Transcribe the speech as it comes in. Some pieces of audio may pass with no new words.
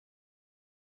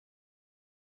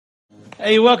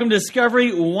Hey, welcome to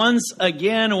Discovery once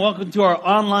again. Welcome to our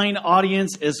online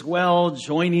audience as well,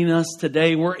 joining us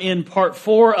today. We're in part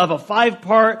 4 of a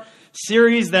 5-part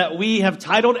series that we have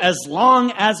titled As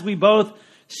Long As We Both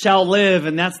Shall Live.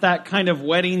 And that's that kind of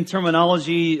wedding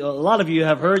terminology a lot of you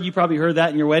have heard. You probably heard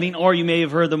that in your wedding, or you may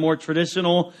have heard the more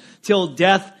traditional, till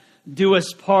death do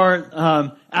us part,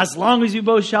 as long as you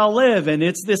both shall live. And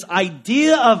it's this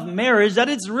idea of marriage that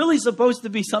it's really supposed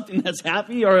to be something that's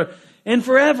happy and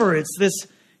forever. It's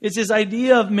this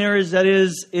idea of marriage that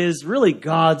is really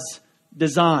God's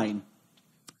design.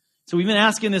 So we've been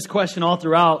asking this question all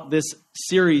throughout this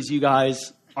series, you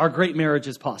guys. Are great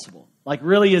marriages possible? Like,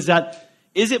 really, is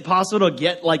it possible to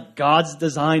get like God's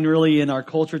design really in our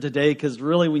culture today? Because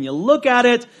really, when you look at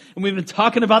it, and we've been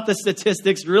talking about the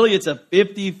statistics, really it's a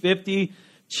 50-50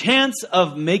 chance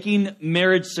of making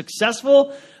marriage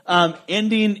successful,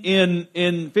 ending in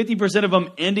 50% of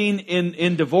them ending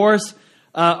in divorce.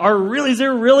 Is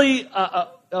there really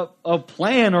a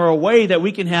plan or a way that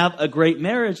we can have a great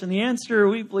marriage? And the answer,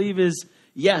 we believe, is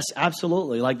yes,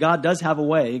 absolutely. Like, God does have a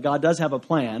way. God does have a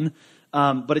plan.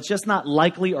 But it's just not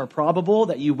likely or probable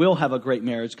that you will have a great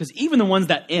marriage. Because even the ones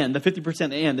that end, the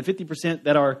 50% end, the 50%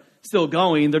 that are still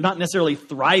going, they're not necessarily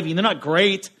thriving. They're not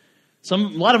great. A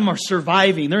lot of them are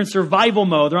surviving. They're in survival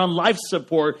mode. They're on life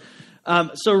support.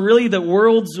 So really the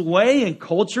world's way and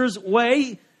culture's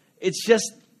way, it's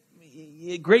just,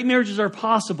 great marriages are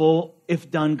possible if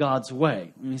done God's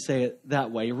way. Let me say it that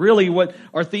way. Really, what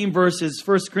our theme verse is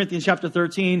 1 Corinthians chapter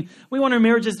 13. We want our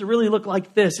marriages to really look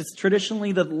like this. It's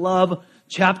traditionally the love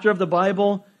chapter of the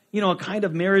Bible. You know, a kind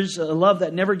of marriage, a love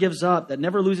that never gives up, that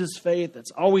never loses faith,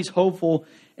 that's always hopeful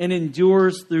and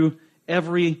endures through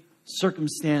every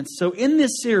circumstance. So in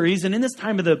this series and in this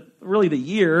time of the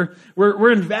year,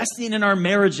 we're investing in our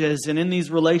marriages and in these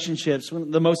relationships, one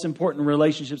of the most important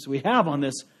relationships we have on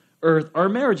this earth, our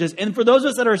marriages. And for those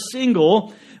of us that are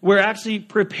single, we're actually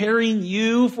preparing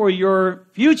you for your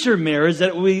future marriage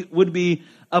that would be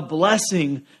a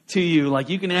blessing to you. Like,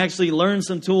 you can actually learn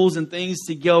some tools and things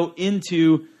to go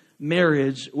into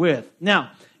marriage with.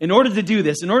 Now, in order to do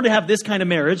this, in order to have this kind of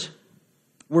marriage,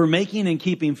 we're making and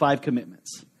keeping 5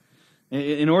 commitments.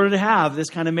 In order to have this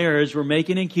kind of marriage, we're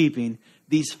making and keeping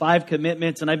these 5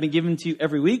 commitments, and I've been giving to you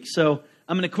every week, so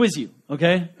I'm going to quiz you,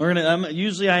 okay?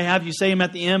 Usually I have you say them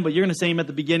at the end, but you're going to say them at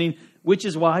the beginning, which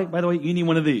is why, by the way, you need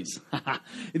one of these.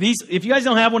 If you guys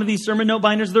don't have one of these sermon note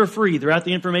binders, they're free. They're at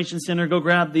the Information Center. Go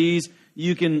grab these.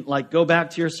 You can go back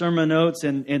to your sermon notes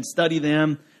and study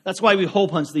them. That's why we hole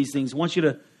punch these things. We want you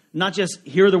to not just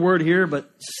hear the word here,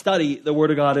 but study the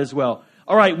Word of God as well.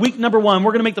 All right, week number 1,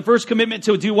 we're going to make the first commitment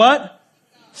to do what?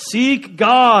 Seek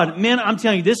God. Man, I'm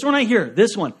telling you, this one right here,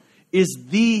 this one is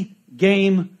the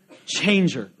game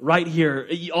changer right here.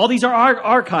 All these are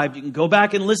archived. You can go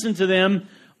back and listen to them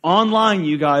online,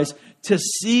 you guys, to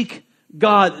seek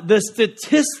God. The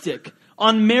statistic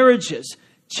on marriages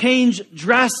change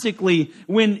drastically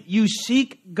when you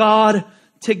seek God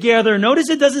together. Notice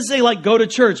it doesn't say go to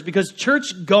church, because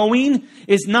church going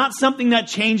is not something that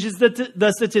changes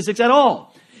the statistics at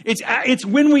all. It's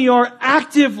when we are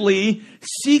actively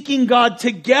seeking God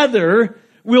together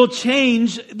will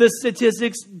change the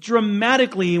statistics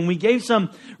dramatically. And we gave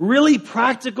some really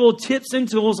practical tips and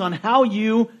tools on how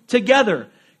you together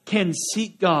can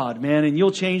seek God, man. And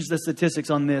you'll change the statistics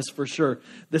on this for sure.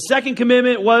 The second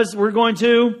commitment was we're going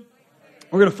to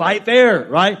fight fair,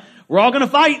 right? We're all going to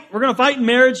fight. We're going to fight in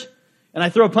marriage. And I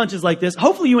throw punches like this.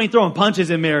 Hopefully you ain't throwing punches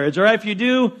in marriage, all right? If you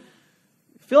do,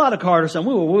 fill out a card or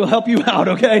something. We'll help you out,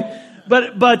 okay?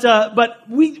 But we're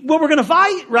going to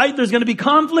fight, right? There's going to be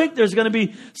conflict. There's going to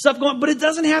be stuff going, but it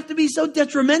doesn't have to be so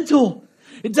detrimental.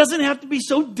 It doesn't have to be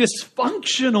so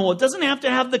dysfunctional. It doesn't have to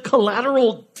have the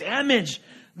collateral damage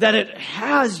that it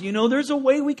has. You know, there's a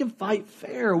way we can fight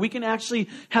fair. We can actually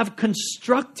have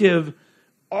constructive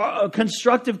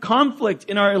conflict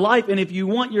in our life. And if you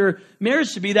want your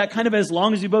marriage to be that kind of as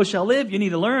long as you both shall live, you need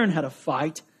to learn how to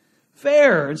fight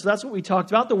fair. And so that's what we talked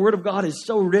about. The Word of God is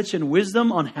so rich in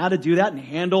wisdom on how to do that and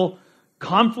handle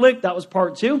conflict. That was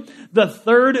part 2. The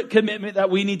third commitment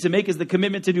that we need to make is the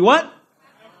commitment to do what?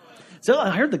 So I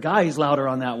heard the guys louder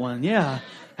on that one. Yeah.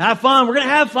 Have fun. We're going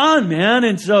to have fun, man.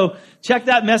 And so check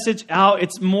that message out.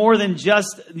 It's more than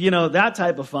just, that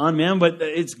type of fun, man, but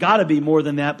it's got to be more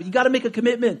than that. But you got to make a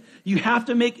commitment. You have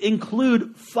to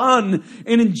include fun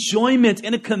and enjoyment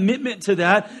and a commitment to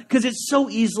that, because it's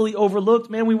so easily overlooked,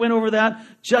 man. We went over that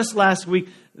just last week.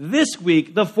 This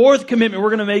week, the fourth commitment we're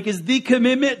going to make is the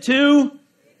commitment to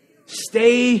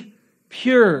stay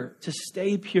pure. To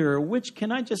stay pure, which,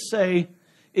 can I just say,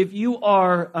 if you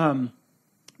are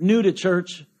new to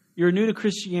church, you're new to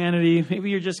Christianity, maybe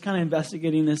you're just kind of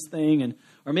investigating this thing,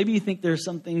 or maybe you think there's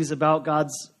some things about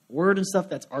God's word and stuff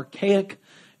that's archaic,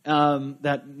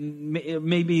 that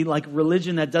may be like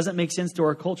religion that doesn't make sense to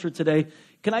our culture today.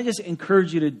 Can I just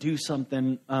encourage you to do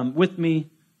something with me,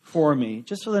 for me,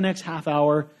 just for the next half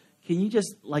hour? Can you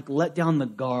just like let down the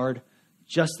guard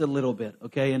just a little bit,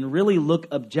 okay? And really look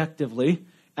objectively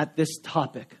at this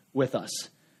topic with us,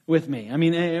 with me. I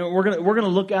mean, we're gonna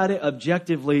look at it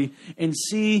objectively and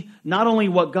see not only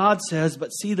what God says, but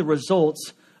see the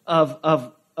results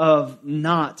of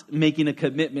not making a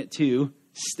commitment to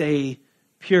stay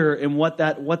pure and what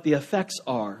the effects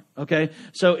are. Okay,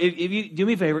 so if you do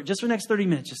me a favor, just for the next 30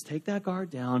 minutes, just take that guard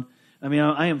down. I mean,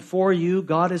 I am for you.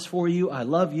 God is for you. I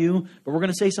love you. But we're going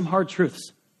to say some hard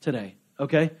truths today.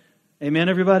 Okay, amen,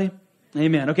 everybody.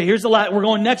 Amen. Okay, here's the last. We're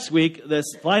going next week. This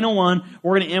final one.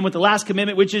 We're going to end with the last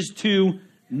commitment, which is to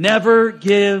never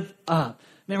give up.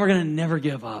 Man, we're going to never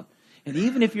give up. And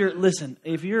even if you're, listen,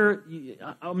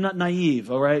 I'm not naive,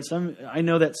 all right? I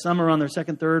know that some are on their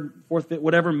second, third, fourth, fifth,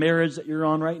 whatever marriage that you're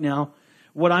on right now.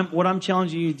 What I'm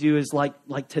challenging you to do is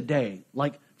like today,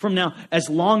 like from now, as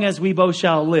long as we both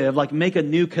shall live, like make a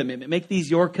new commitment. Make these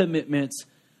your commitments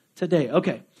today.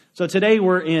 Okay, so today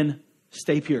we're in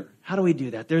stay pure. How do we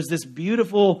do that? There's this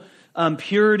beautiful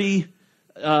purity.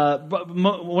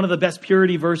 One of the best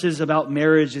purity verses about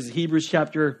marriage is Hebrews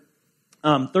chapter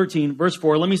 13, verse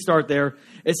 4. Let me start there.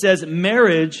 It says,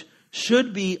 marriage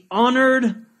should be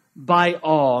honored by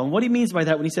all. And what he means by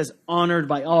that, when he says honored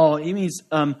by all, he means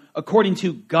according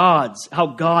to how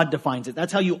God defines it.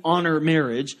 That's how you honor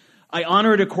marriage. I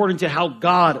honor it according to how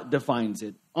God defines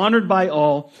it. Honored by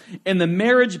all. And the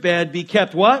marriage bed be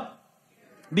kept what?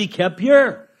 Be kept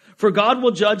pure. For God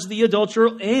will judge the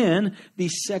adulterer and the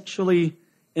sexually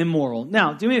immoral.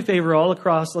 Now, do me a favor all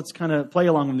across. Let's kind of play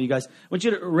along with me, guys. I want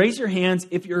you to raise your hands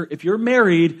if you're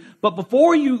married, but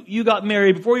before you got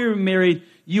married, before you were married,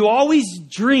 you always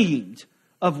dreamed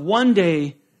of one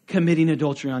day committing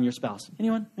adultery on your spouse.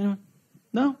 Anyone? No?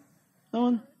 No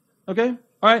one? Okay. All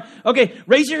right. Okay.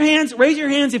 Raise your hands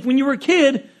if when you were a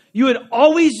kid, you had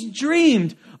always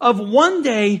dreamed of one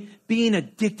day being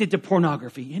addicted to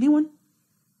pornography. Anyone?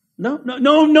 No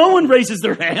one raises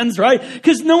their hands, right?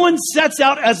 Because no one sets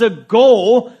out as a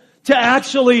goal to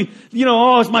actually,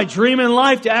 it's my dream in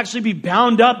life to actually be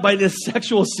bound up by this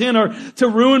sexual sin or to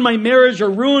ruin my marriage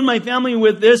or ruin my family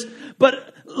with this.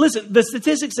 But listen, the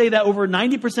statistics say that over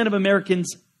 90% of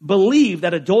Americans believe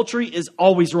that adultery is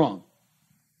always wrong.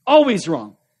 Always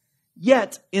wrong.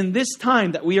 Yet, in this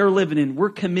time that we are living in,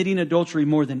 we're committing adultery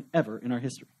more than ever in our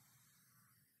history.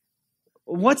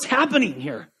 What's happening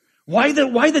here? Why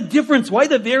the difference? Why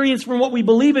the variance from what we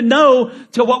believe and know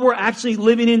to what we're actually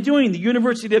living and doing? The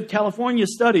University of California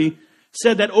study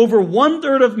said that over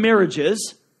 1/3 of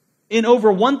marriages, in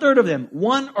over 1/3 of them,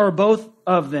 one or both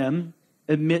of them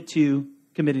admit to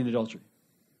committing adultery.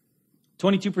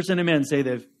 22% of men say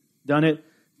they've done it.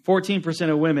 14%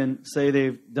 of women say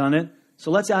they've done it.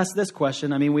 So let's ask this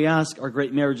question. I mean, we ask, are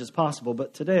great marriages possible?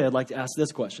 But today I'd like to ask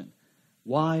this question.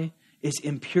 Why is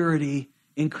impurity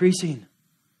increasing?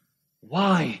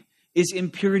 Why is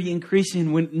impurity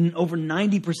increasing when over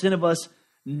 90% of us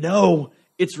know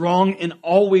it's wrong and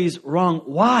always wrong?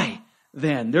 Why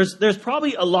then? There's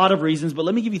probably a lot of reasons, but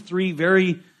let me give you 3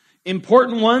 very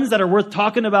important ones that are worth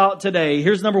talking about today.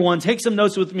 Here's number 1. Take some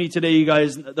notes with me today, you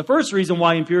guys. The first reason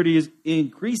why impurity is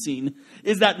increasing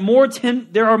is that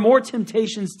there are more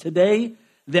temptations today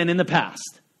than in the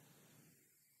past.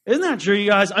 Isn't that true, you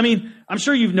guys? I mean, I'm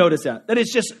sure you've noticed that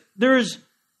it's just, there's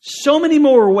so many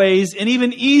more ways and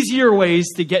even easier ways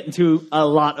to get into a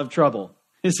lot of trouble,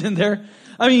 isn't there?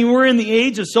 I mean, we're in the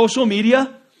age of social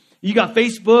media. You got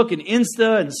Facebook and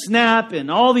Insta and Snap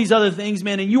and all these other things,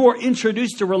 man, and you are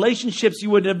introduced to relationships you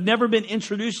would have never been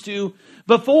introduced to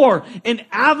before, and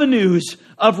avenues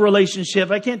of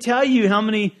relationship. I can't tell you how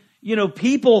many,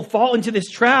 people fall into this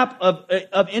trap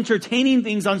of entertaining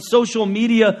things on social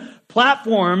media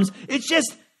platforms. It's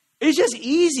just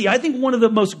easy. I think one of the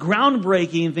most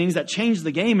groundbreaking things that changed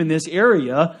the game in this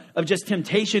area of just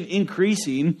temptation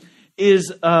increasing is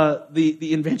the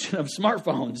invention of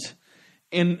smartphones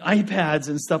and iPads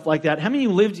and stuff like that. How many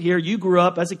of you lived here, you grew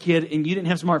up as a kid and you didn't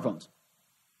have smartphones?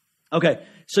 Okay,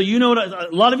 so a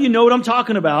lot of you know what I'm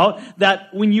talking about,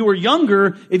 that when you were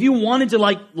younger, if you wanted to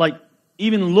like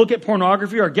even look at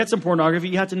pornography or get some pornography,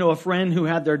 you had to know a friend who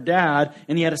had their dad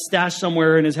and he had a stash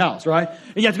somewhere in his house, right?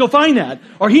 And you had to go find that.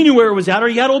 Or he knew where it was at, or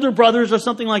he had older brothers or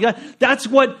something like that. That's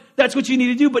what you need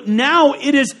to do. But now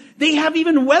they have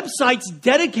even websites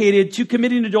dedicated to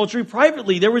committing adultery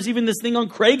privately. There was even this thing on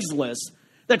Craigslist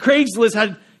that Craigslist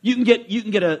had, you can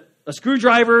get a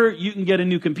screwdriver, you can get a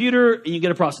new computer, and you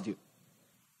get a prostitute.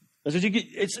 That's what you get.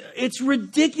 It's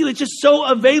ridiculous. It's just so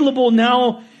available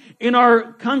now in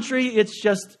our country. It's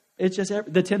just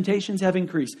the temptations have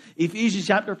increased. Ephesians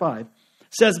chapter 5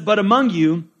 says, but among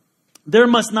you, there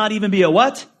must not even be a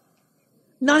what?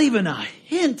 Not even a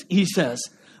hint, he says,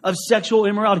 of sexual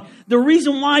immorality. The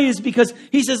reason why is because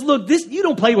he says, look, you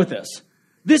don't play with this.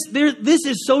 This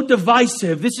is so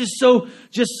divisive. This is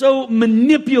so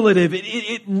manipulative.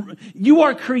 You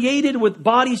are created with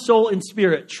body, soul, and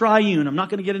spirit, triune. I'm not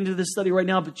going to get into this study right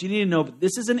now, but you need to know. But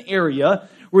this is an area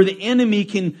where the enemy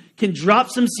can drop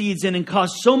some seeds in and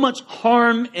cause so much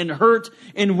harm and hurt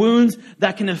and wounds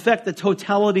that can affect the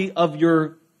totality of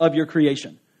your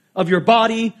creation, of your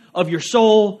body, of your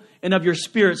soul, and of your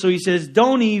spirit. So he says,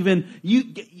 not even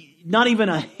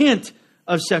a hint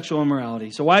of sexual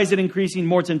immorality. So why is it increasing?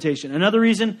 More temptation. Another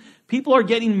reason, people are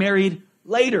getting married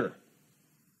later.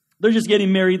 They're just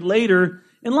getting married later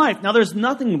in life. Now, there's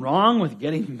nothing wrong with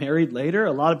getting married later.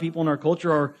 A lot of people in our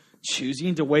culture are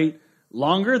choosing to wait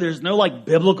longer. There's no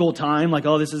biblical time,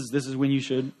 this is when you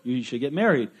should get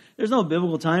married. There's no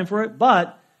biblical time for it,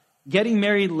 but getting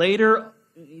married later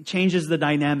changes the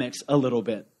dynamics a little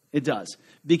bit. It does.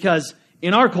 Because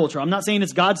in our culture, I'm not saying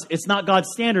it's not God's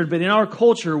standard, but in our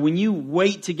culture, when you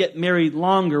wait to get married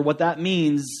longer, what that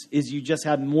means is you just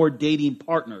have more dating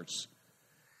partners.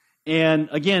 And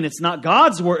again, it's not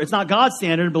God's word, it's not God's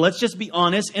standard, but let's just be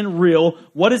honest and real.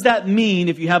 What does that mean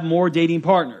if you have more dating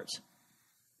partners?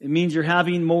 It means you're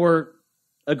having more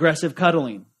aggressive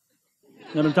cuddling. You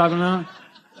know what I'm talking about?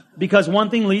 Because one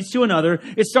thing leads to another.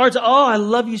 It starts, I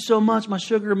love you so much, my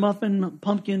sugar muffin,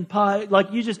 pumpkin pie.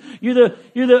 You're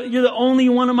the only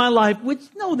one in my life. Which,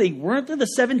 no, they weren't. They're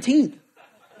the 17th.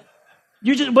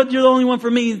 But you're the only one for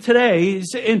me today.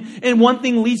 And one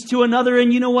thing leads to another.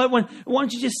 And you know what? Why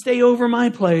don't you just stay over my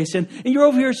place? And you're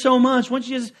over here so much. Why don't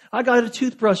you I got a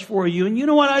toothbrush for you. And you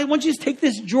know what? Why don't you just take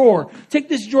this drawer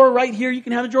right here. You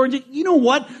can have a drawer. You know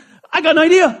what? I got an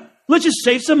idea. Let's just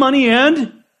save some money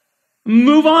and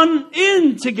move on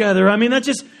in together. I mean, that's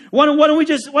just, why don't we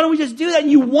just do that?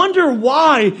 And you wonder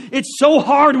why it's so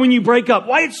hard when you break up.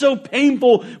 Why it's so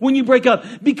painful when you break up.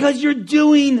 Because you're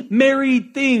doing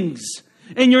married things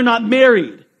and you're not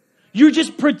married. You're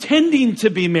just pretending to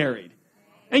be married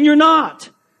and you're not.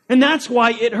 And that's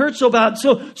why it hurts so bad.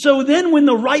 So then when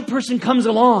the right person comes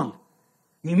along,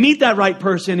 you meet that right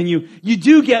person and you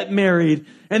do get married.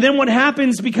 And then what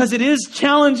happens, because it is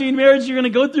challenging marriage, you're going to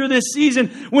go through this season.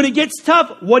 When it gets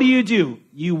tough, what do?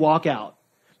 You walk out.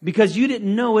 Because you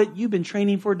didn't know it, you've been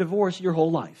training for divorce your whole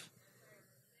life.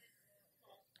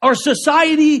 Our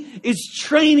society is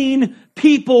training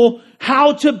people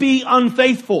how to be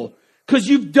unfaithful. Because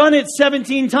you've done it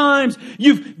 17 times.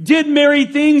 You've did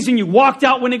married things and you walked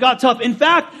out when it got tough. In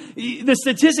fact, the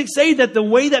statistics say that the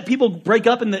way that people break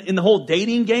up in the whole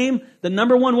dating game, the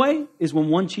number one way is when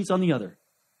one cheats on the other.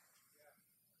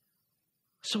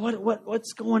 So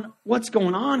what's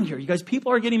going on here? You guys,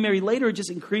 people are getting married later. It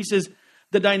just increases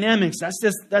the dynamics. That's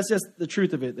just the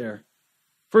truth of it there.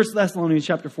 1 Thessalonians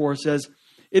chapter 4 says,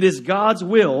 it is God's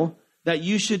will that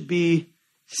you should be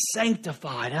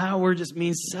sanctified. Our word just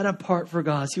means set apart for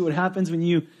God. See what happens when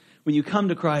you come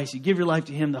to Christ, you give your life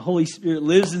to Him, the Holy Spirit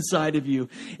lives inside of you,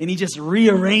 and He just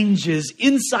rearranges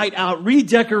inside out,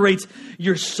 redecorates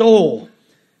your soul.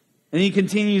 And He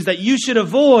continues that you should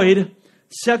avoid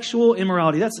sexual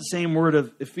immorality. That's the same word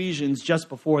of Ephesians just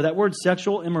before. That word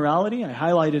sexual immorality, I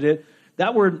highlighted it.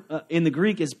 That word in the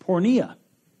Greek is porneia.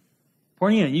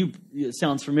 Porneia, it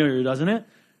sounds familiar, doesn't it?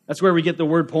 That's where we get the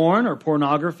word porn or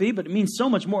pornography, but it means so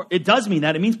much more. It does mean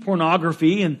that. It means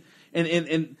pornography,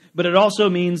 but it also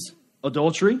means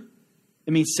adultery.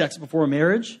 It means sex before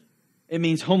marriage. It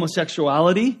means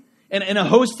homosexuality and a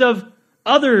host of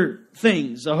other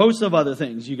things.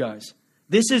 You guys.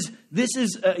 This is.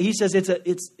 He says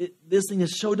this thing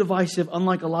is so divisive.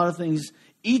 Unlike a lot of things,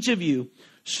 each of you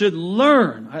should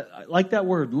learn. I like that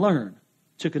word, learn,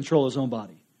 to control his own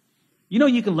body. You know,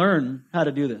 you can learn how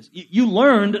to do this. You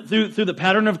learned through the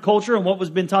pattern of culture and what was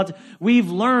been taught. We've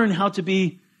learned how to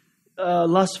be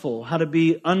lustful, how to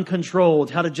be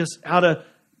uncontrolled, how to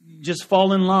just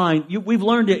fall in line. We've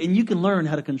learned it, and you can learn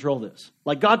how to control this.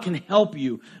 Like God can help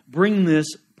you bring this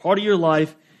part of your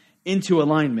life into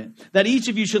alignment. That each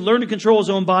of you should learn to control his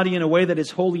own body in a way that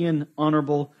is holy and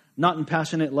honorable, not in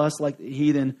passionate lust like the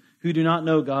heathen who do not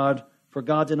know God, for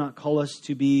God did not call us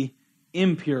to be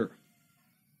impure.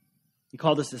 He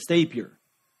called us to stay pure,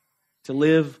 to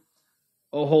live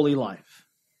a holy life.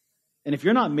 And if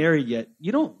you're not married yet,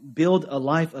 you don't build a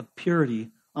life of purity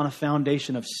on a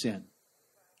foundation of sin.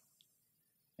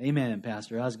 Amen,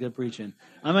 Pastor. That was good preaching.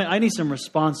 I need some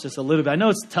response just a little bit. I know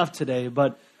it's tough today,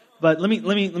 but let me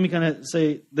kind of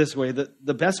say this way.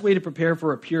 The best way to prepare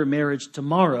for a pure marriage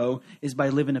tomorrow is by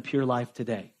living a pure life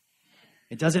today.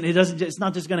 It's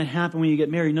not just going to happen when you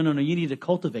get married. No. You need to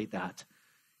cultivate that.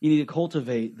 You need to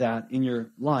cultivate that in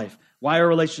your life. Why are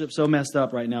relationships so messed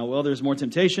up right now? Well, there's more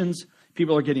temptations.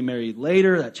 People are getting married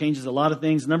later. That changes a lot of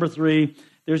things. Number 3,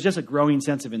 there's just a growing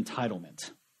sense of entitlement.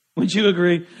 Would you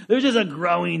agree? There's just a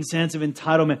growing sense of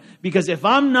entitlement. Because if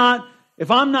I'm not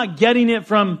getting it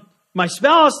from my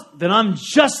spouse, then I'm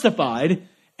justified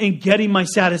in getting my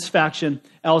satisfaction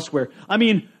elsewhere. I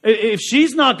mean, if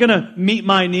she's not going to meet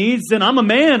my needs, then I'm a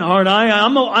man, aren't I?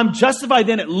 I'm justified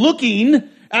then at looking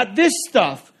at this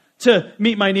stuff to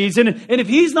meet my needs. And if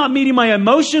he's not meeting my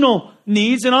emotional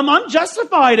needs, then I'm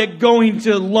justified at going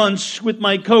to lunch with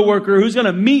my coworker who's going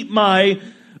to meet my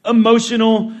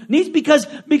emotional needs because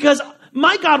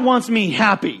my God wants me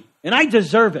happy and I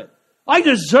deserve it. I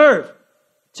deserve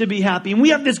to be happy. And we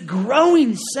have this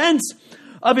growing sense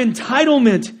of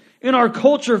entitlement in our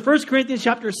culture. 1 Corinthians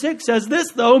chapter 6 says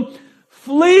this, though,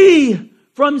 flee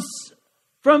from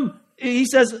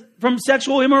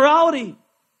sexual immorality.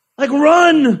 Like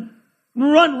run,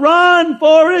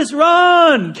 Forrest,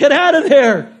 run. Get out of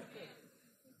there.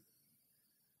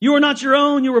 You are not your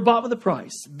own. You were bought with a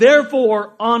price.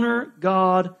 Therefore, honor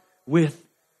God with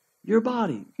your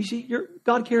body. You see,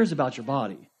 God cares about your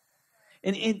body.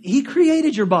 And He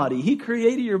created your body. He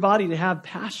created your body to have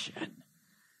passion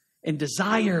and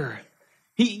desire.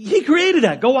 He created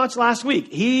that. Go watch last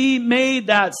week. He made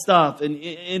that stuff.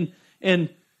 And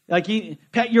like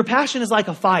your passion is like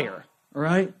a fire, all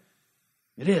right?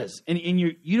 It is. And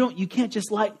you can't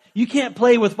just you can't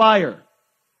play with fire.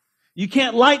 You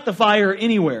can't light the fire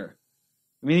anywhere.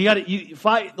 I mean, you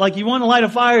want to light a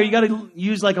fire, you got to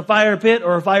use like a fire pit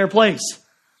or a fireplace.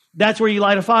 That's where you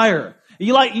light a fire.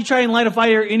 You try and light a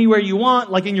fire anywhere you want,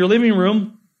 like in your living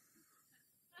room.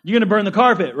 You're going to burn the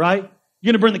carpet, right?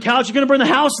 You're going to burn the couch. You're going to burn the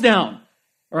house down,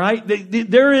 all right?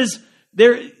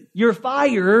 Your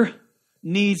fire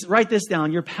needs, write this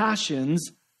down, your passions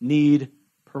need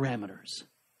parameters.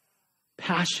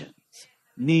 Passions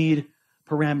need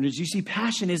parameters. You see,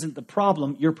 passion isn't the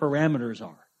problem, your parameters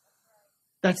are.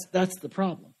 That's the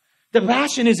problem. The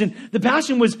passion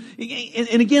was,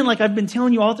 and again, like I've been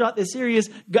telling you all throughout this series,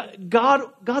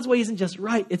 God's way isn't just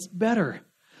right, it's better.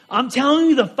 I'm telling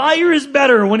you, the fire is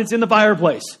better when it's in the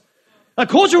fireplace. A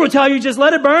culture will tell you, just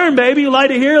let it burn, baby.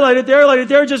 Light it here, light it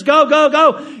there, just go.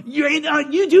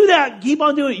 You do that, keep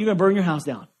on doing it. You're going to burn your house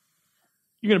down.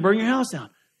 You're going to burn your house down.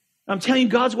 I'm telling you,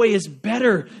 God's way is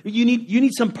better. You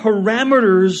need some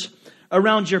parameters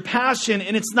around your passion,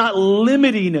 and it's not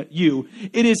limiting you.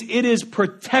 It is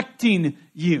protecting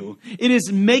you. It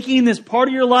is making this part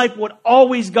of your life what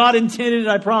always God intended,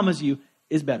 I promise you,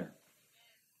 is better.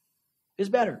 It's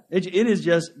better. It is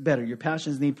just better. Your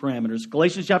passions need parameters.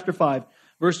 Galatians chapter 5,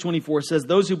 verse 24 says,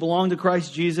 those who belong to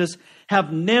Christ Jesus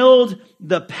have nailed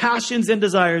the passions and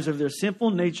desires of their sinful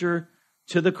nature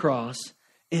to the cross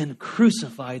and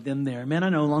crucified them there. Man, I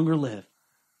no longer live.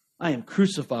 I am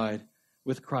crucified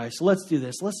with Christ. So let's do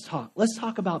this. Let's talk. Let's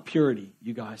talk about purity,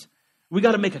 you guys. We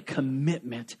got to make a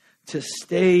commitment to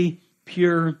stay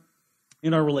pure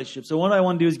in our relationship. So what I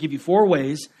want to do is give you 4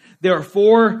 ways. There are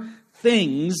 4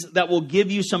 things that will give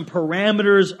you some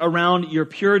parameters around your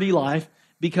purity life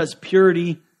because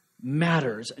purity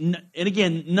matters. And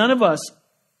again, none of us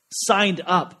signed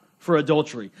up for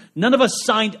adultery. None of us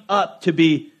signed up to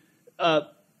be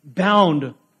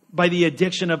bound by the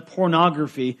addiction of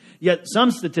pornography. Yet some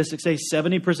statistics say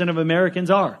 70% of Americans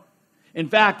are. In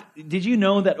fact, did you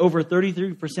know that over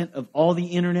 33% of all the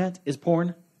internet is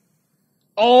porn?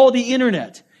 All the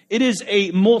internet. It is a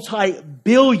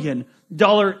multi-billion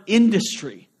dollar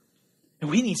industry. And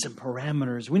we need some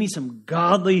parameters. We need some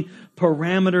godly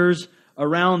parameters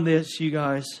around this, you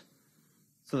guys,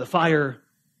 so the fire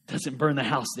doesn't burn the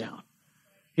house down.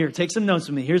 Here, take some notes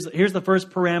with me. Here's the first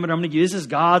parameter I'm going to give you. This is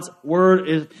God's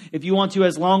word. If you want to,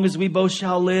 as long as we both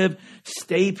shall live,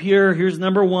 stay pure. Here's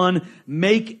number 1.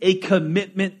 Make a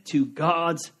commitment to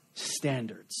God's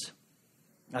standards.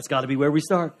 That's got to be where we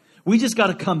start. We just got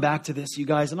to come back to this, you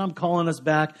guys. And I'm calling us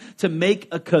back to make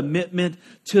a commitment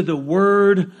to the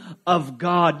Word of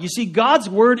God. You see, God's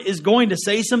Word is going to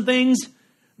say some things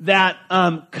that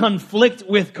conflict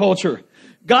with culture.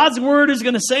 God's Word is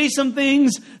going to say some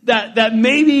things that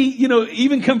maybe,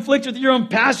 even conflict with your own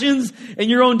passions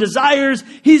and your own desires.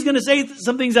 He's going to say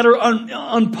some things that are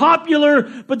unpopular.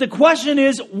 But the question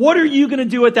is, what are you going to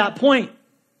do at that point?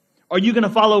 Are you going to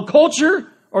follow culture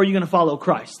or are you going to follow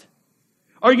Christ?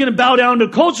 Are you going to bow down to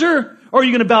culture or are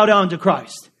you going to bow down to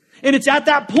Christ? And it's at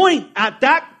that point,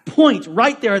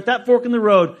 right there, at that fork in the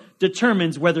road,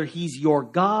 determines whether he's your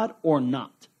God or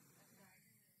not.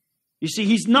 You see,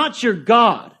 he's not your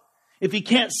God if he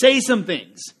can't say some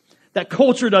things that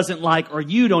culture doesn't like or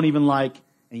you don't even like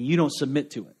and you don't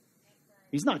submit to it.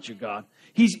 He's not your God.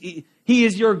 He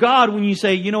is your God when you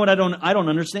say, you know what, I don't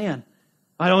understand.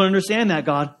 I don't understand that,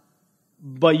 God,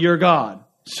 but you're God,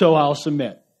 so I'll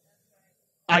submit.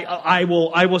 I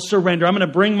will surrender. I'm going to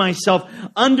bring myself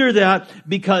under that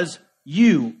because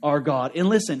you are God. And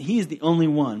listen, he is the only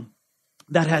one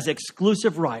that has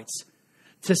exclusive rights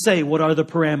to say what are the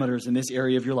parameters in this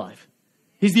area of your life.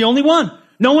 He's the only one.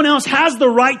 No one else has the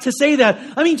right to say that.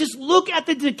 I mean, just look at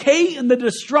the decay and the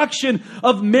destruction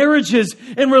of marriages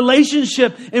and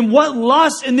relationship and what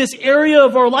lust in this area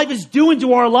of our life is doing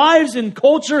to our lives and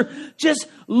culture. Just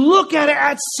look at it.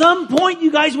 At some point,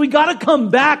 you guys, we got to come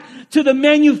back to the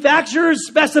manufacturer's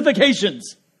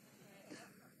specifications,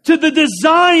 to the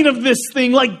design of this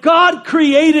thing, like God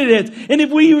created it. And if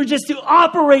we were just to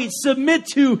operate, submit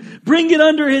to, bring it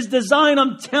under his design,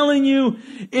 I'm telling you,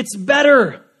 it's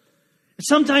better.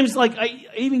 Sometimes, like, I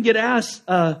even get asked,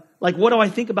 what do I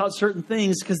think about certain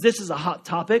things? Because this is a hot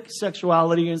topic.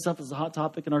 Sexuality and stuff is a hot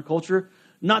topic in our culture.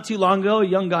 Not too long ago, a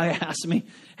young guy asked me,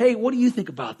 hey, what do you think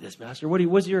about this, Pastor?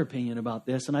 What's your opinion about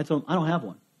this? And I told him, I don't have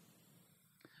one.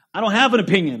 I don't have an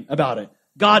opinion about it.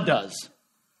 God does.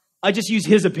 I just use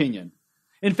his opinion.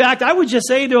 In fact, I would just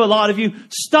say to a lot of you,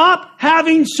 stop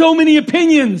having so many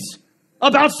opinions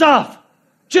about stuff.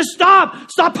 Just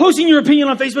stop. Stop posting your opinion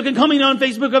on Facebook and coming on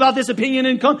Facebook about this opinion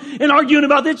and arguing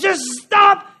about this. Just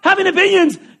stop having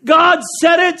opinions. God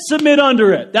said it, submit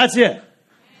under it. That's it.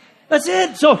 That's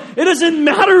it. So it doesn't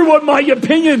matter what my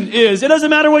opinion is. It doesn't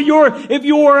matter if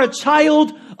you're a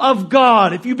child of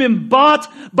God, if you've been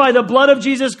bought by the blood of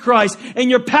Jesus Christ and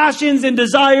your passions and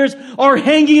desires are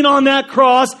hanging on that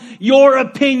cross, your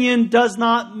opinion does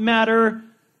not matter.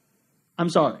 I'm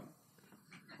sorry.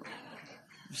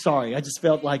 Sorry, I just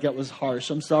felt like it was harsh.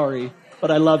 I'm sorry,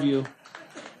 but I love you.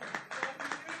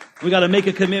 We got to make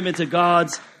a commitment to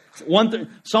God's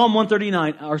Psalm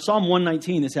 139 or Psalm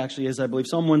 119. This actually is, I believe,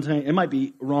 Psalm 119. It might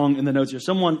be wrong in the notes here.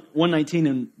 Psalm 119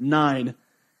 and 9.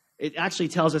 It actually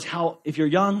tells us how, if you're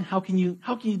young, how can you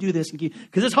do this?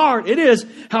 Because it's hard. It is.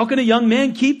 How can a young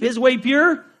man keep his way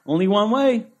pure? Only one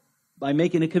way: by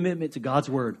making a commitment to God's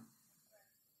word.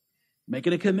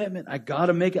 Making a commitment. I got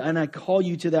to make it. And I call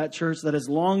you to that, church, that as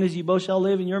long as you both shall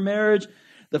live in your marriage,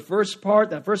 the first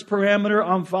part, that first parameter,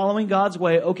 I'm following God's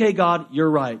way. Okay, God, you're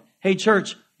right. Hey,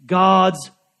 church,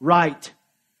 God's right.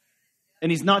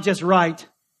 And he's not just right,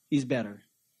 he's better.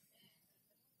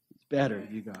 He's better,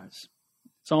 you guys.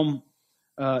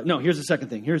 Here's the second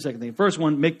thing. First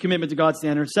one, make commitment to God's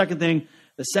standards. Second thing,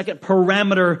 the second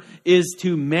parameter is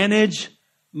to manage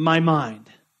my mind.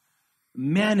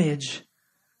 Manage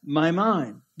my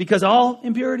mind. Because all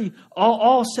impurity,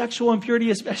 all sexual impurity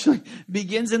especially,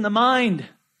 begins in the mind.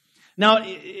 Now,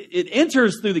 it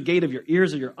enters through the gate of your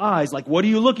ears or your eyes. Like, what are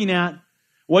you looking at?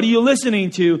 What are you listening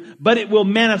to? But it will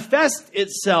manifest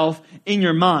itself in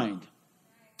your mind,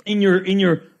 in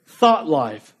your thought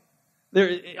life.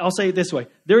 I'll say it this way.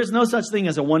 There is no such thing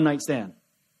as a one-night stand.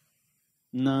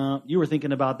 No, you were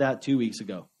thinking about that 2 weeks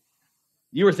ago.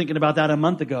 You were thinking about that a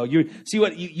month ago.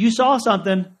 You saw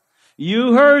something.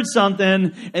 You heard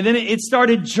something, and then it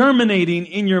started germinating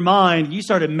in your mind. You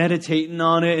started meditating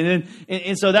on it,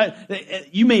 and so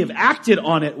that you may have acted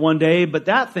on it one day, but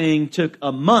that thing took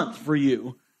a month for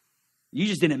you. You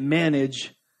just didn't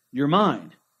manage your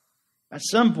mind. At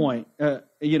some point,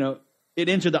 it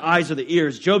entered the eyes or the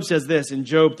ears. Job says this in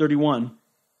Job 31.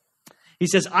 He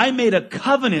says, I made a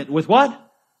covenant with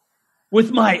what?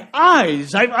 With my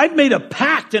eyes. I've made a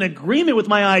pact, an agreement with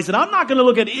my eyes, and I'm not going to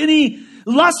look at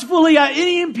lustfully at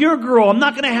any impure girl. I'm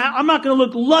not going to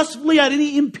look lustfully at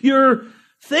any impure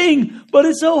thing. But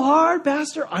it's so hard,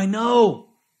 Pastor. I know.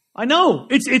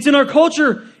 It's in our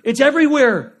culture. It's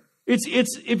everywhere. It's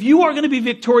if you are going to be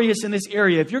victorious in this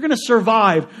area, if you're going to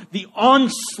survive the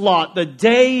onslaught, the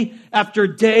day after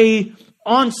day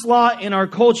onslaught in our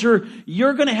culture,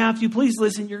 you're going to have to, please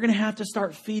listen, you're going to have to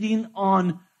start feeding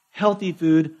on healthy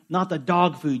food, not the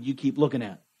dog food you keep looking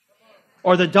at.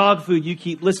 Or the dog food you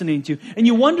keep listening to. And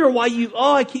you wonder why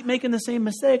I keep making the same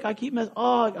mistake. I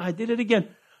did it again.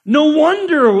 No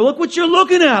wonder. Look what you're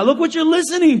looking at. Look what you're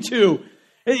listening to.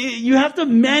 You have to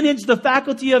manage the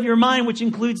faculty of your mind, which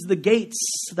includes the gates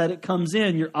that it comes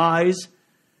in, your eyes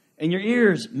and your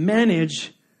ears.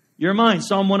 Manage your mind.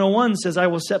 Psalm 101 says, I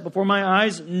will set before my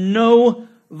eyes no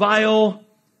vile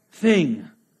thing.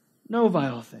 No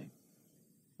vile thing.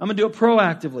 I'm going to do it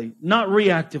proactively, not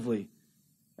reactively.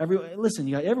 Listen,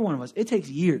 you got every one of us. It takes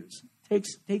years. It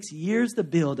takes years to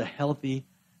build a healthy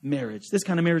marriage. This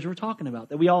kind of marriage we're talking about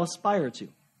that we all aspire to.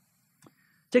 It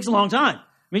takes a long time. I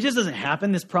mean, it just doesn't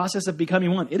happen, this process of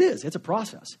becoming one. It is. It's a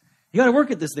process. You got to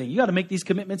work at this thing. You got to make these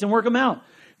commitments and work them out.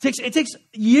 It takes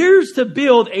years to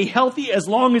build a healthy, as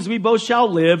long as we both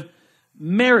shall live,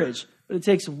 marriage. But it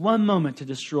takes one moment to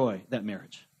destroy that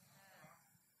marriage.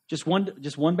 Just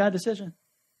one bad decision.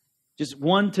 Just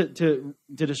one to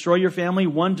destroy your family,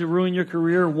 one to ruin your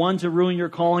career, one to ruin your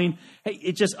calling.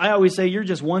 Hey, I always say you're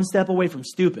just one step away from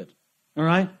stupid. All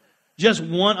right?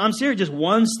 I'm serious, just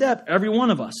one step, every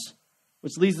one of us.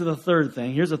 Which leads to the third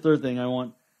thing. Here's the third thing I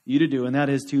want you to do, and that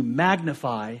is to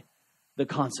magnify the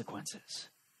consequences.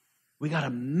 We got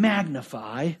to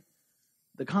magnify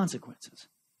the consequences.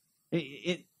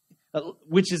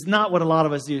 Which is not what a lot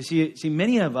of us do. See,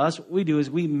 many of us, what we do is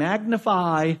we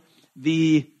magnify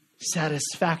the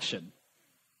satisfaction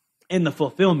in the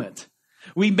fulfillment.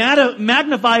 We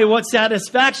magnify what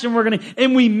satisfaction we're going to,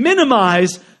 and we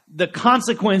minimize the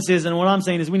consequences. And what I'm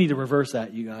saying is we need to reverse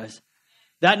that, you guys.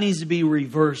 That needs to be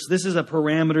reversed. This is a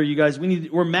parameter, you guys.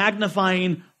 We're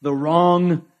magnifying the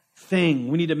wrong thing.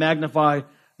 We need to magnify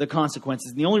the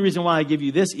consequences. And the only reason why I give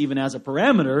you this even as a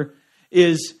parameter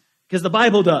is because the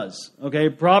Bible does. Okay,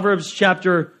 Proverbs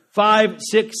chapter 5,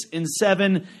 6, and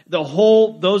 7,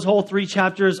 those whole 3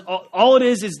 chapters, all it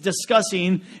is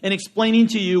discussing and explaining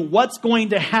to you what's going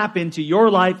to happen to your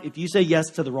life if you say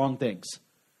yes to the wrong things.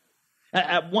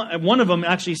 One of them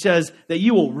actually says that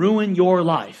you will ruin your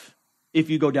life if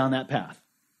you go down that path.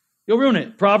 You'll ruin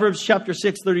it. Proverbs chapter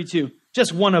 6, 32.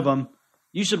 Just one of them.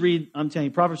 You should read, I'm telling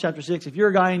you, Proverbs chapter 6. If you're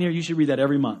a guy in here, you should read that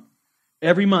every month.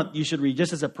 Every month you should read,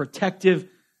 just as a protective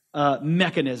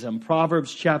mechanism.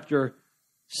 Proverbs chapter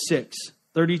 6,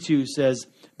 32 says,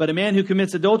 but a man who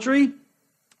commits adultery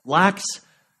lacks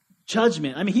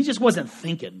judgment. I mean, he just wasn't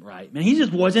thinking right. Man, he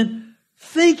just wasn't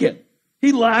thinking.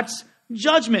 He lacks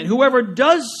judgment. Whoever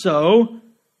does so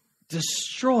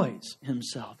destroys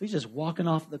himself. He's just walking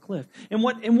off the cliff. And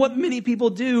what many people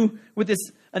do with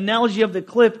this analogy of the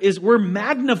cliff is we're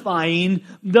magnifying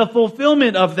the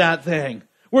fulfillment of that thing.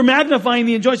 We're magnifying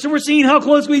the enjoyment. So we're seeing how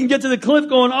close we can get to the cliff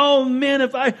going, oh man,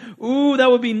 that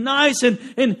would be nice.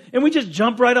 And we just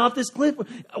jump right off this cliff.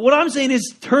 What I'm saying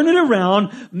is turn it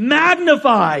around,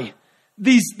 magnify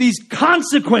these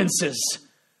consequences.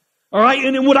 All right.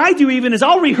 And what I do even is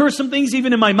I'll rehearse some things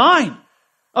even in my mind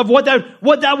of what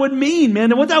that would mean,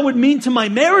 man. And what that would mean to my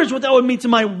marriage, what that would mean to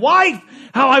my wife,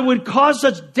 how I would cause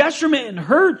such detriment and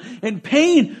hurt and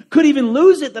pain, could even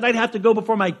lose it, that I'd have to go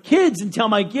before my kids and tell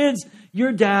my kids,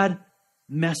 your dad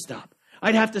messed up.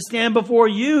 I'd have to stand before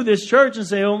you, this church, and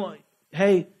say, oh,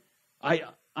 hey,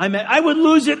 I would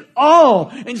lose it all.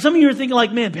 And some of you are thinking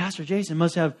like, man, Pastor Jason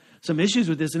must have some issues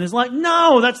with this. And it's like,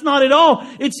 no, that's not at all.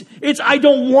 It's I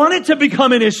don't want it to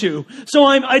become an issue. So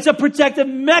it's a protective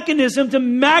mechanism to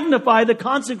magnify the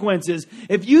consequences.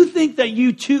 If you think that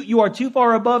you are too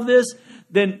far above this,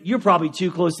 then you're probably too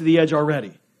close to the edge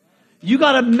already. You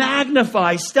got to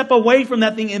magnify, step away from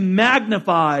that thing and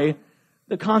magnify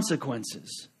the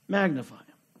consequences. Magnify them.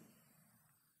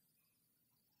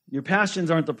 Your passions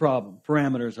aren't the problem.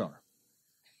 Parameters are.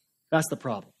 That's the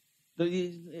problem.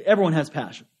 Everyone has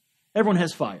passion. Everyone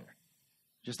has fire.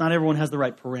 Just not everyone has the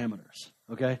right parameters.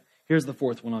 Okay? Here's the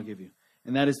fourth one I'll give you.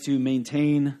 And that is to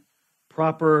maintain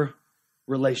proper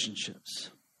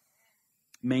relationships.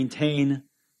 Maintain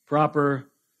proper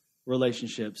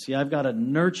relationships. See, I've got to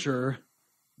nurture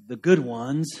the good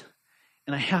ones,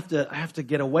 and I have to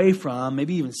get away from,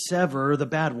 maybe even sever the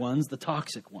bad ones, the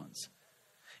toxic ones.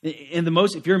 And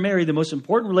if you're married, the most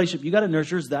important relationship you got to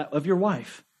nurture is that of your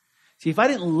wife. See, if I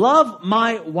didn't love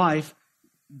my wife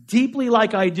deeply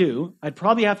like I do, I'd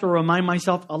probably have to remind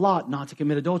myself a lot not to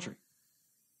commit adultery.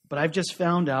 But I've just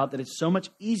found out that it's so much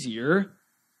easier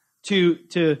to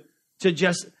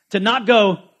not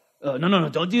go, oh, no,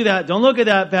 don't do that. Don't look at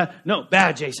that. Bad. No,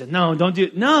 bad, Jason. No, don't do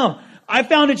it. No, I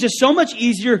found it just so much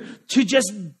easier to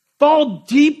just fall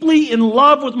deeply in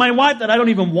love with my wife that I don't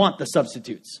even want the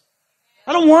substitutes.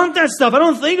 I don't want that stuff. I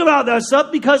don't think about that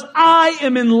stuff because I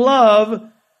am in love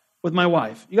with my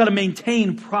wife. You got to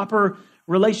maintain proper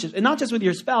relationships. And not just with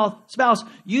your spouse.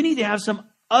 You need to have some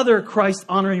other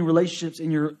Christ-honoring relationships in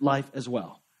your life as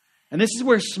well. And this is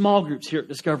where small groups here at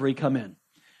Discovery come in.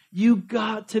 You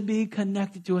got to be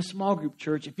connected to a small group,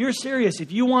 church. If you're serious,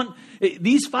 if you want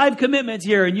these 5 commitments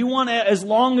here, and you want as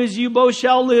long as you both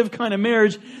shall live kind of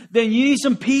marriage, then you need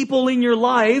some people in your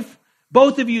life,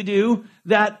 both of you do,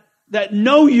 that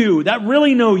know you, that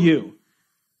really know you.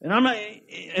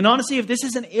 And honestly, if this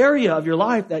is an area of your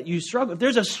life that you struggle, if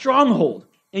there's a stronghold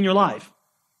in your life,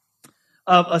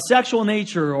 of a sexual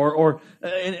nature or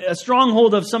a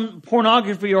stronghold of some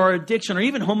pornography or addiction or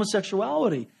even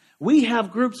homosexuality. We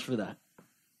have groups for that.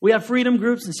 We have freedom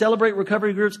groups and Celebrate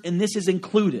Recovery groups, and this is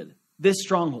included, this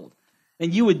stronghold.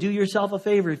 And you would do yourself a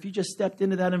favor if you just stepped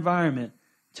into that environment,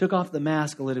 took off the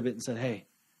mask a little bit and said, hey,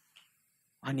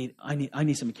 I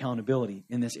need some accountability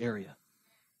in this area.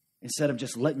 Instead of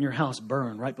just letting your house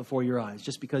burn right before your eyes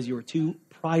just because you were too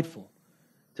prideful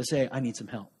to say, I need some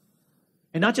help.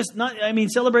 And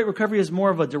Celebrate Recovery is more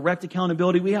of a direct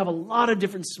accountability. We have a lot of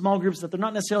different small groups that they're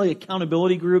not necessarily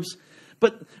accountability groups.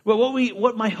 But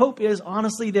what my hope is,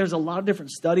 honestly, there's a lot of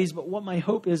different studies, but what my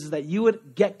hope is that you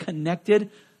would get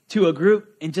connected to a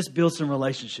group and just build some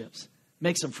relationships,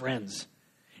 make some friends.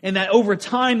 And that over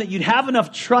time that you'd have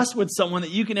enough trust with someone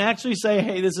that you can actually say,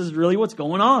 hey, this is really what's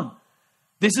going on.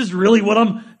 This is really what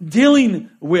I'm dealing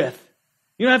with.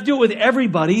 You don't have to do it with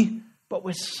everybody, but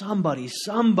with somebody.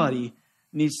 Somebody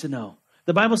needs to know.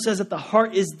 The Bible says that the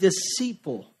heart is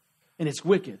deceitful and it's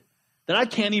wicked. That I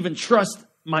can't even trust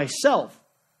myself.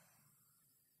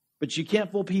 But you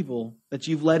can't fool people that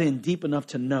you've let in deep enough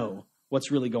to know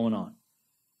what's really going on.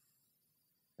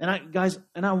 And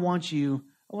I want you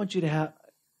to have,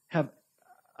 I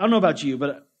don't know about you,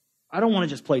 but I don't want to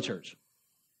just play church.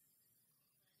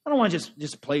 I don't want to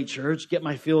just play church, get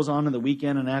my feels on the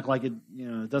weekend and act like it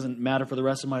doesn't matter for the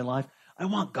rest of my life. I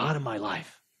want God in my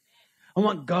life. I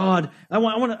want God.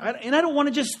 And I don't want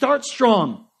to just start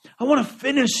strong. I want to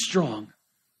finish strong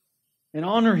and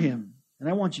honor Him. And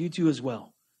I want you to as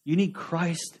well. You need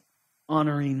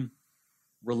Christ-honoring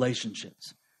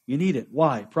relationships. You need it.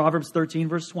 Why? Proverbs 13,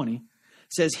 verse 20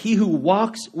 says, he who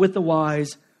walks with the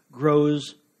wise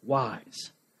grows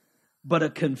wise, but a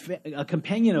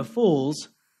companion of fools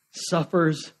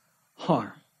suffers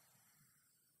harm.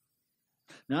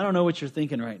 Now, I don't know what you're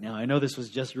thinking right now. I know this was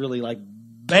just really like,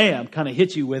 bam, kind of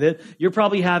hit you with it. You're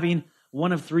probably having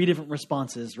one of 3 different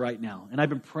responses right now. And I've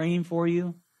been praying for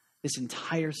you this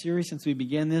entire series since we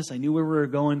began this. I knew where we were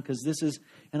going because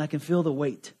and I can feel the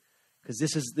weight. Because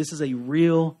this is a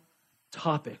real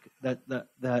topic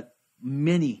that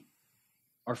many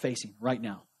are facing right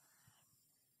now.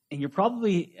 And you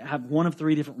probably have one of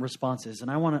 3 different responses, and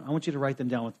I want you to write them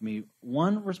down with me.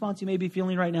 One response you may be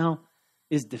feeling right now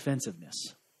is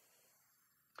defensiveness.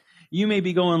 You may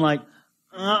be going like,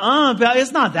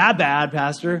 it's not that bad,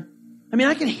 Pastor. I mean,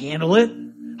 I can handle it.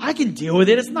 I can deal with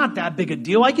it. It's not that big a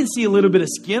deal. I can see a little bit of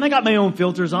skin. I got my own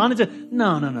filters on.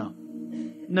 No.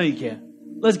 No, you can't.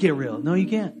 Let's get real. No, you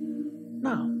can't.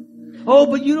 No. Oh,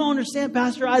 but you don't understand,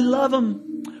 Pastor. I love him.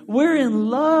 We're in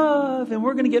love and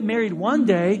we're going to get married one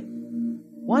day.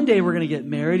 One day we're going to get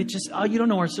married. It's just, you don't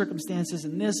know our circumstances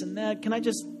and this and that. Can I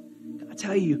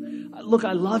tell you, look,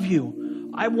 I love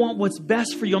you. I want what's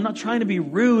best for you. I'm not trying to be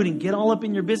rude and get all up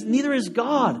in your business. Neither is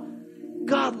God.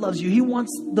 God loves you. He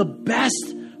wants the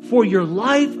best for your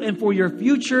life and for your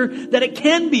future that it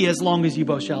can be as long as you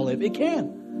both shall live. It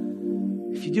can.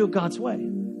 If you do it God's way.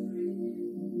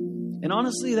 And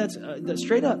honestly, that's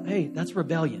straight up, hey, that's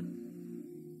rebellion.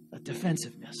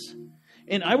 Defensiveness.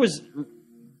 And I was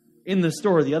in the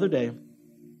store the other day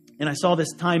and I saw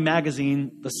this Time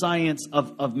magazine, The Science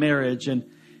of Marriage. And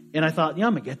I thought, I'm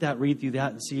going to get that, read through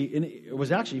that and see. And it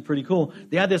was actually pretty cool.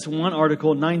 They had this one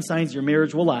article, 9 signs your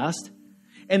marriage will last.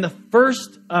 And the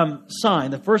first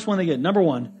sign, the first one they get, number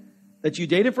 1, that you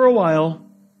dated for a while,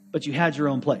 but you had your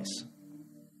own place.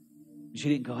 You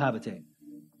didn't cohabitate.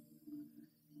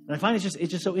 And I find it's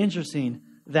just so interesting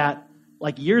that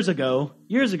like years ago,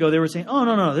 they were saying, oh,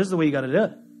 no, this is the way you got to do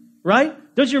it. Right?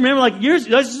 Don't you remember this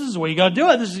is the way you got to do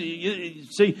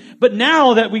it. But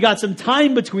now that we got some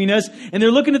time between us and they're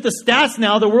looking at the stats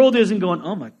now, the world isn't going,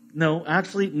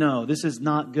 no, this is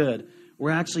not good.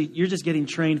 You're just getting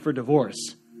trained for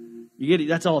divorce.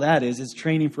 That's all that is. It's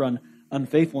training for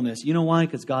unfaithfulness. You know why?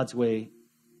 Because God's way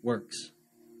works.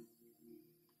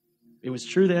 It was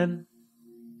true then.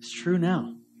 It's true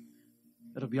now.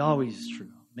 It'll be always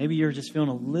true. Maybe you're just feeling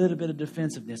a little bit of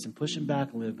defensiveness and pushing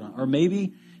back a little bit. Or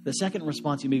maybe the second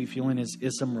response you may be feeling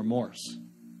is some remorse.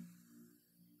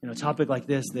 A topic like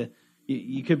this that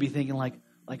you could be thinking like,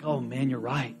 oh man, you're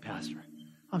right, Pastor.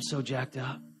 I'm so jacked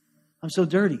up. I'm so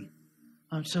dirty.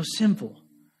 I'm so sinful.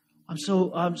 I'm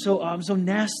so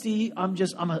nasty. I'm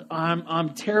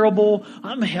terrible.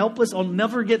 I'm helpless. I'll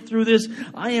never get through this.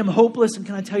 I am hopeless. And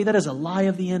can I tell you, that is a lie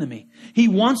of the enemy. He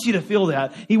wants you to feel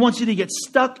that. He wants you to get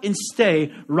stuck and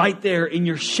stay right there in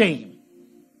your shame.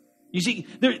 You see,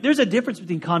 there's a difference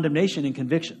between condemnation and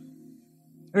conviction.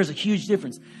 There's a huge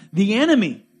difference. The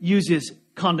enemy uses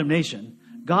condemnation.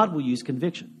 God will use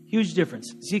conviction. Huge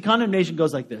difference. See, condemnation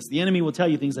goes like this. The enemy will tell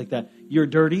you things like that. You're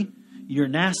dirty. You're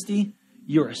nasty.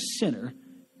 you're a sinner,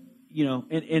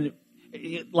 and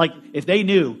like if they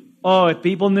knew, if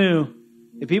people knew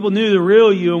the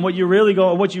real you and what you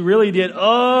really did,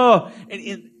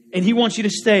 and he wants you to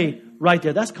stay right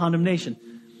there. That's condemnation.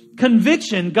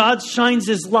 Conviction, God shines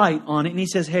his light on it and he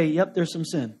says, hey, yep, there's some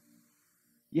sin.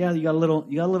 Yeah, you got a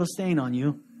little stain on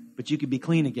you, but you could be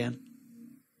clean again.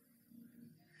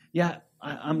 Yeah,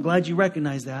 I'm glad you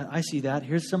recognize that. I see that.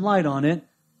 Here's some light on it.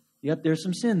 Yep, there's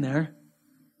some sin there,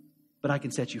 but I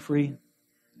can set you free.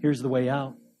 Here's the way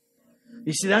out.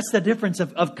 You see, that's the difference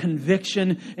of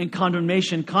conviction and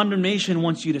condemnation. Condemnation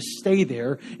wants you to stay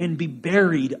there and be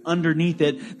buried underneath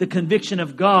it. The conviction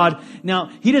of God,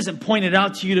 now, he doesn't point it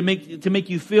out to you to make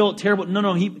you feel terrible.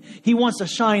 No, he wants to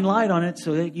shine light on it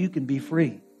so that you can be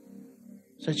free.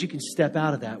 So that you can step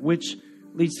out of that, which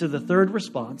leads to the third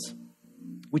response,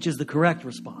 which is the correct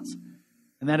response.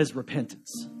 And that is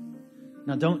repentance.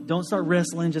 Now, don't start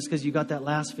wrestling just because you got that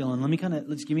last feeling.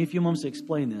 Let's give me a few moments to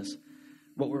explain this.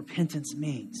 What repentance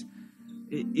means.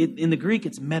 In the Greek,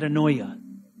 it's metanoia.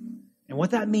 And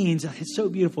what that means, it's so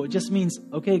beautiful. It just means,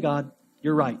 okay, God,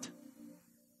 you're right.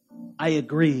 I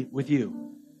agree with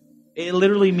you. It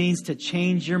literally means to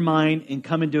change your mind and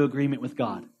come into agreement with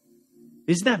God.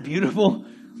 Isn't that beautiful?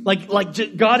 Like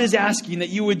God is asking that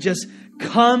you would just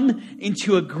come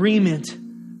into agreement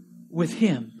with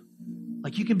him.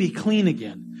 Like you can be clean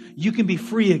again. You can be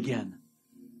free again.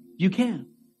 You can.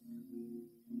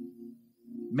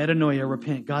 Metanoia,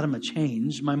 repent. God, I'm going to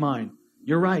change my mind.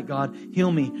 You're right, God. Heal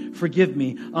me. Forgive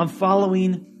me. I'm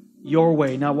following your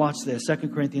way. Now watch this. 2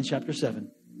 Corinthians chapter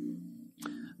 7.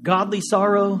 Godly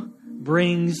sorrow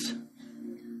brings,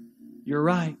 you're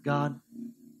right, God.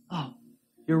 Oh,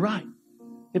 you're right.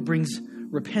 It brings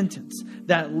repentance.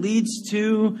 That leads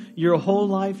to your whole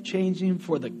life changing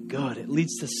for the good. It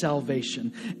leads to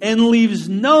salvation and leaves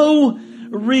no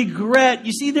regret.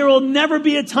 You see, there will never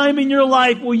be a time in your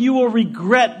life where you will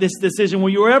regret this decision, where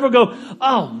you will ever go,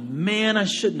 oh man, I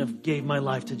shouldn't have gave my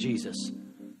life to Jesus.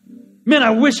 Man, I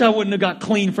wish I wouldn't have got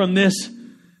clean from this.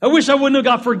 I wish I wouldn't have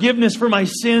got forgiveness for my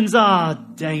sins.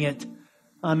 Dang it.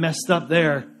 I messed up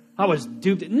there. I was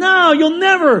duped. No, you'll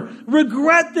never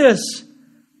regret this.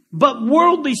 But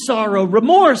worldly sorrow,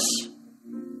 remorse,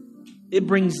 it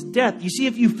brings death. You see,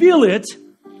 if you feel it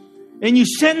and you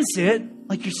sense it,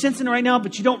 like you're sensing it right now,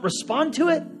 but you don't respond to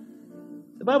it,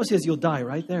 the Bible says you'll die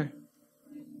right there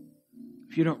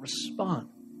if you don't respond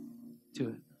to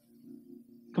it.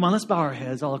 Come on, let's bow our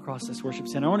heads all across this worship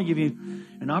center. I want to give you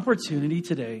an opportunity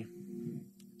today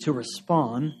to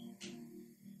respond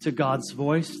to God's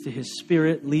voice, to his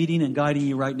Spirit leading and guiding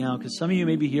you right now. Because some of you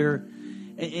may be here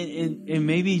and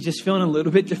maybe just feeling a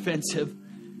little bit defensive,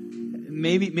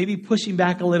 maybe pushing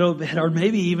back a little bit, or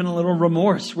maybe even a little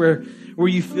remorse where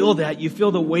you feel that, you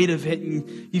feel the weight of it,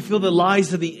 and you feel the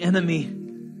lies of the enemy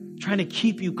trying to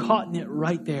keep you caught in it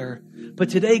right there. But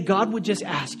today, God would just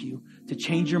ask you to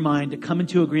change your mind, to come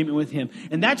into agreement with him.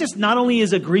 And that just not only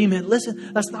is agreement,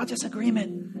 listen, that's not just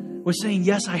agreement. We're saying,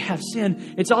 yes, I have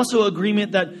sinned. It's also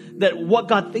agreement that what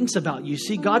God thinks about you.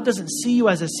 See, God doesn't see you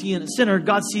as a sinner.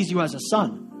 God sees you as a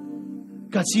son.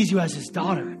 God sees you as his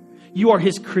daughter. You are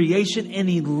his creation and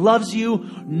he loves you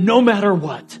no matter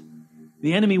what.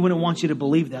 The enemy wouldn't want you to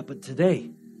believe that. But today,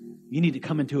 you need to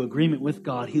come into agreement with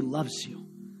God. He loves you.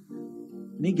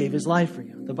 And he gave his life for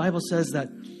you. The Bible says that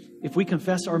if we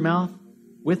confess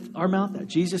with our mouth that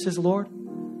Jesus is Lord,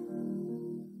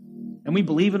 and we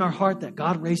believe in our heart that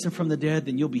God raised him from the dead,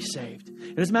 then you'll be saved.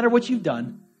 It doesn't matter what you've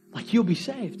done, like you'll be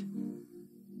saved.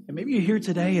 And maybe you're here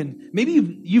today and maybe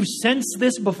you've sensed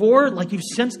this before, like you've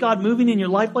sensed God moving in your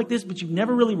life like this, but you've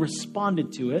never really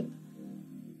responded to it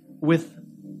with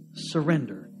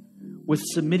surrender, with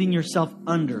submitting yourself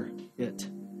under it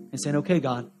and saying, okay,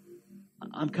 God,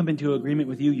 I'm coming to agreement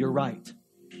with you. You're right.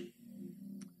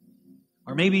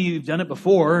 Or maybe you've done it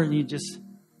before and you just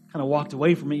kind of walked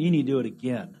away from it. You need to do it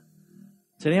again.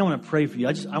 Today I want to pray for you.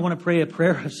 I want to pray a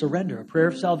prayer of surrender, a prayer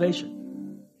of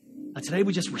salvation. Today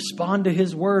we just respond to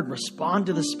his word, respond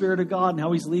to the Spirit of God and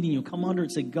how he's leading you. Come under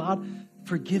and say, God,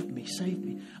 forgive me, save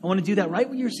me. I want to do that right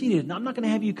where you're seated. And I'm not going to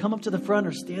have you come up to the front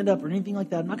or stand up or anything like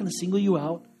that. I'm not going to single you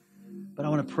out. But I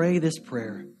want to pray this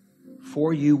prayer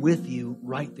for you, with you,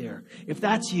 right there. If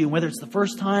that's you, whether it's the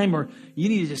first time or you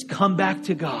need to just come back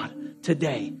to God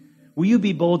today, will you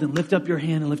be bold and lift up your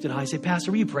hand and lift it high? Say,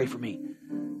 Pastor, will you pray for me?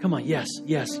 Come on. Yes,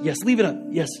 yes, yes. Leave it up.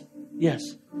 Yes, yes.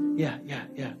 Yeah.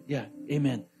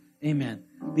 Amen. Amen.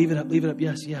 Leave it up. Leave it up.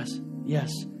 Yes, yes,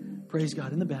 yes. Praise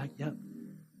God. In the back.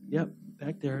 Yep.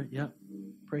 Back there. Yep.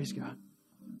 Praise God.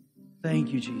 Thank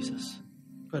you, Jesus.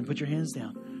 Go ahead and put your hands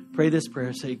down. Pray this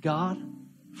prayer. Say, God,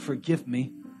 forgive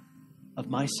me of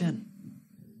my sin.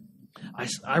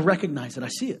 I recognize it. I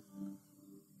see it.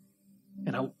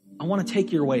 And I want to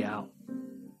take your way out.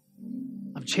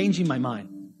 I'm changing my mind.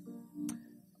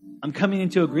 I'm coming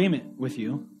into agreement with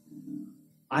you.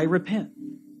 I repent.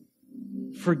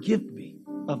 Forgive me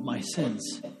of my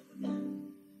sins.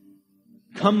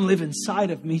 Come live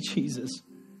inside of me, Jesus,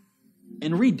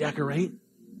 and redecorate,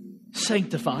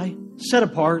 sanctify, set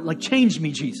apart, like change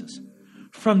me, Jesus,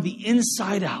 from the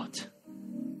inside out.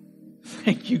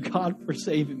 Thank you, God, for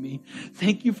saving me.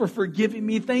 Thank you for forgiving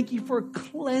me. Thank you for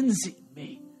cleansing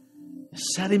me,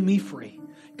 setting me free.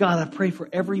 God, I pray for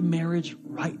every marriage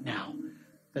right now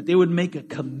that they would make a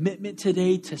commitment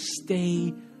today to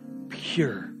stay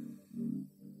pure.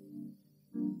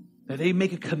 That they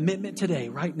make a commitment today,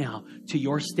 right now, to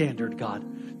your standard,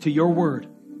 God, to your word.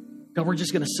 God, we're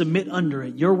just going to submit under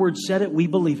it. Your word said it, we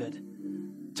believe it.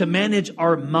 To manage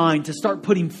our mind, to start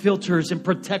putting filters and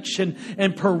protection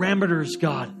and parameters,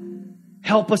 God.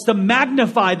 Help us to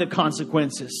magnify the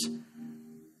consequences,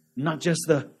 not just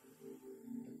the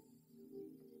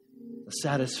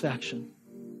satisfaction.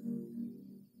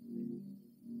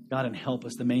 God, and help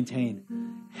us to maintain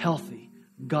healthy,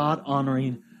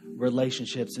 God-honoring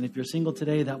relationships. And if you're single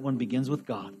today, that one begins with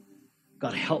God.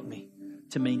 God, help me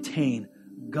to maintain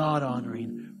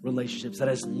God-honoring relationships. That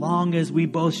as long as we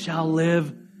both shall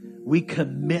live, we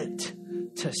commit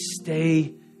to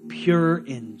stay pure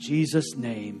in Jesus'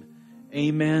 name.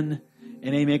 Amen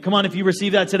and amen. Come on, if you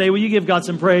receive that today, will you give God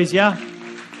some praise? Yeah?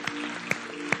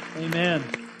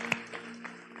 Amen.